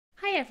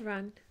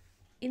everyone!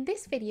 In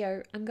this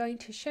video, I'm going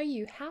to show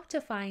you how to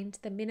find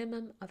the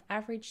minimum of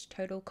average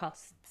total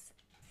costs.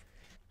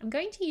 I'm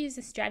going to use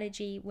a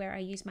strategy where I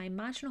use my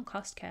marginal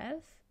cost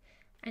curve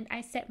and I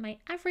set my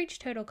average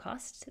total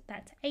cost,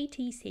 that's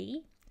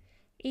ATC,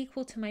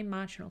 equal to my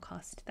marginal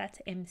cost,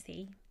 that's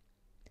MC.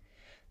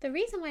 The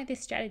reason why this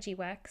strategy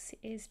works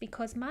is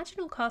because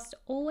marginal cost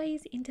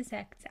always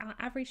intersects our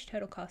average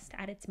total cost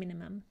at its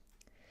minimum.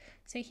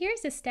 So here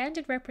is a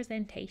standard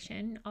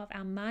representation of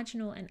our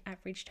marginal and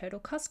average total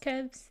cost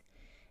curves,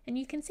 and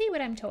you can see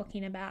what I'm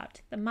talking about.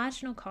 The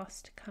marginal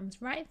cost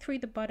comes right through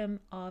the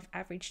bottom of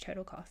average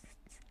total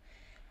costs.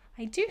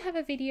 I do have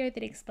a video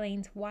that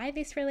explains why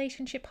this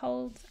relationship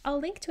holds. I'll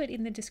link to it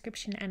in the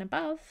description and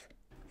above.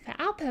 For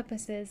our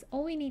purposes,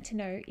 all we need to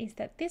know is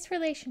that this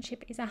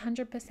relationship is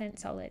 100%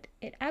 solid.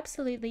 It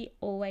absolutely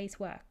always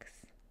works.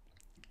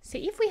 So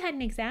if we had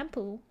an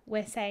example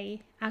where,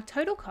 say, our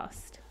total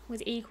cost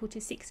was equal to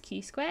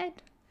 6q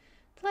squared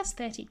plus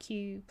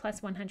 30q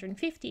plus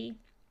 150,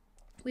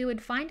 we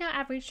would find our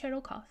average total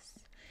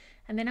costs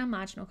and then our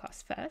marginal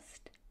cost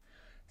first.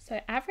 So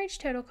average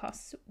total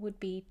costs would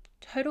be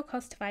total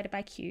cost divided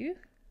by q.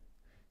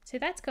 So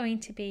that's going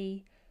to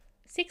be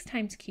 6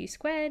 times q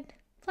squared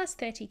plus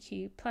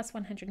 30q plus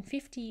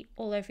 150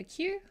 all over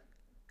q,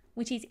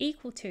 which is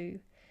equal to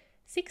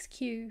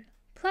 6q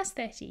plus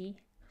 30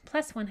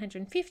 plus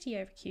 150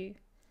 over q.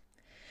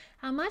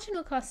 Our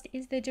marginal cost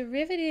is the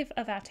derivative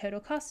of our total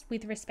cost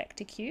with respect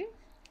to q,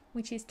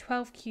 which is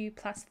 12q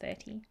plus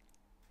 30.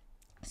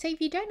 So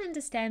if you don't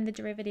understand the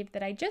derivative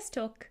that I just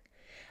took,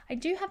 I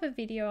do have a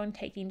video on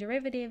taking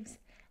derivatives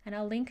and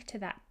I'll link to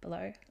that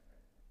below.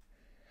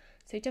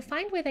 So to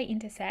find where they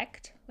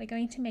intersect, we're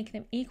going to make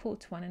them equal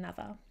to one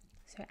another.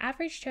 So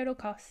average total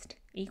cost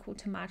equal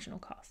to marginal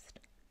cost.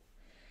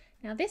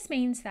 Now this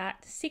means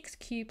that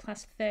 6q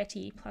plus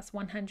 30 plus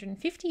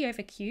 150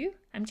 over q,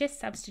 I'm just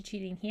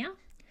substituting here,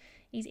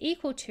 is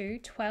equal to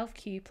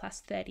 12q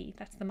plus 30.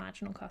 That's the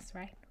marginal cost,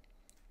 right?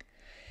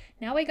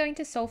 Now we're going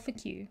to solve for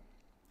q.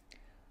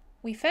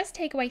 We first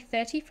take away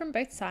 30 from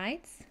both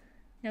sides.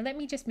 Now let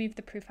me just move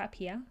the proof up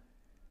here.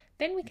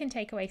 Then we can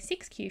take away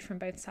 6q from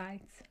both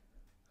sides.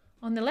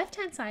 On the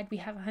left-hand side, we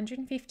have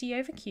 150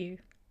 over q,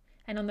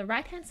 and on the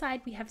right-hand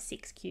side, we have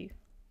 6q.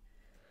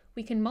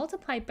 We can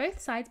multiply both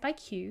sides by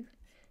q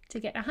to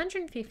get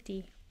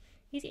 150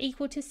 is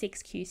equal to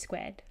 6q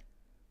squared.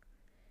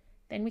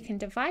 Then we can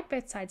divide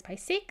both sides by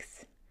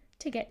 6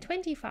 to get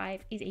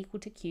 25 is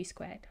equal to q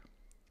squared.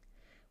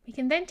 We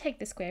can then take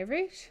the square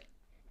root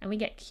and we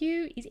get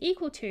q is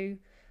equal to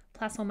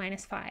plus or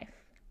minus 5.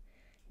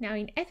 Now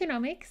in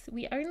economics,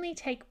 we only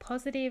take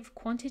positive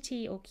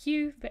quantity or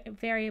q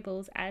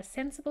variables as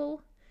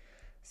sensible.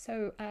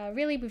 So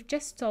really we've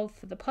just solved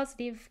for the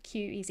positive,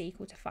 q is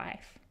equal to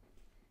 5.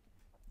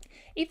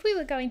 If we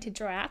were going to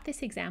draw out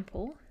this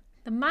example,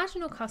 the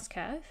marginal cost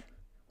curve,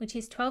 which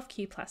is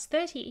 12q plus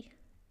 30,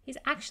 is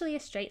actually a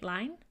straight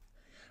line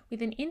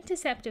with an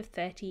intercept of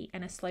 30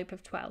 and a slope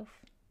of 12.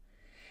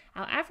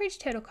 Our average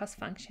total cost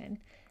function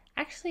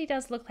actually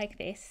does look like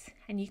this,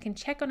 and you can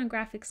check on a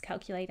graphics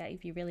calculator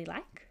if you really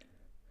like.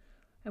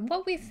 And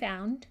what we've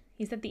found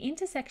is that the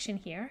intersection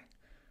here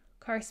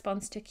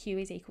corresponds to q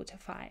is equal to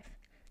 5.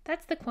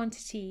 That's the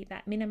quantity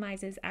that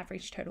minimizes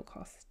average total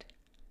cost.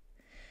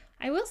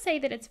 I will say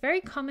that it's very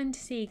common to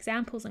see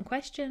examples and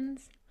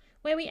questions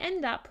where we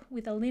end up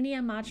with a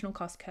linear marginal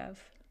cost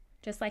curve,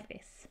 just like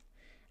this.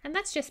 And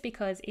that's just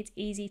because it's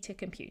easy to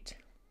compute.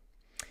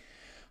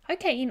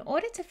 Okay, in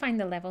order to find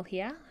the level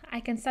here,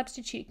 I can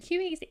substitute q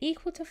is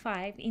equal to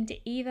 5 into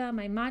either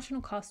my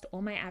marginal cost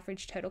or my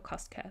average total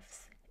cost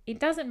curves. It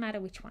doesn't matter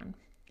which one.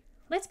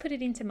 Let's put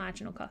it into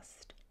marginal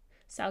cost.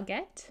 So I'll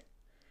get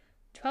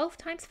 12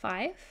 times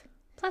 5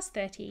 plus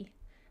 30,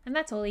 and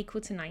that's all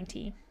equal to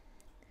 90.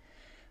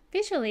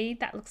 Visually,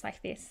 that looks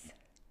like this.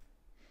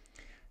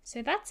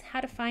 So that's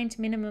how to find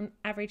minimum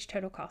average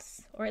total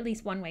costs, or at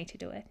least one way to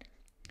do it.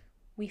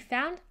 We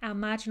found our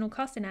marginal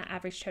cost and our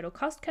average total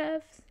cost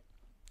curves.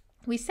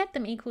 We set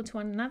them equal to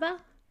one another,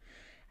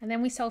 and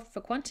then we solved for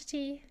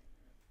quantity.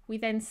 We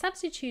then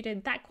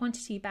substituted that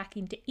quantity back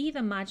into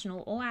either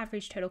marginal or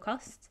average total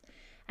costs,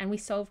 and we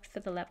solved for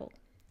the level.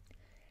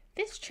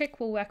 This trick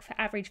will work for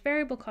average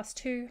variable cost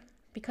too,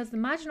 because the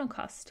marginal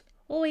cost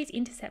always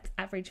intercepts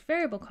average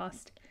variable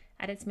cost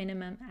at its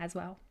minimum as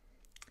well.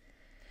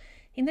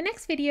 In the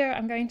next video,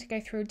 I'm going to go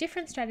through a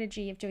different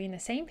strategy of doing the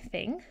same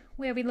thing,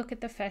 where we look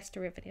at the first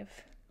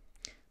derivative.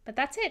 But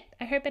that's it.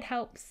 I hope it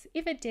helps.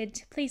 If it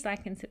did, please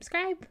like and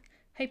subscribe.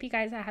 Hope you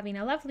guys are having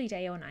a lovely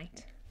day or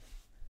night.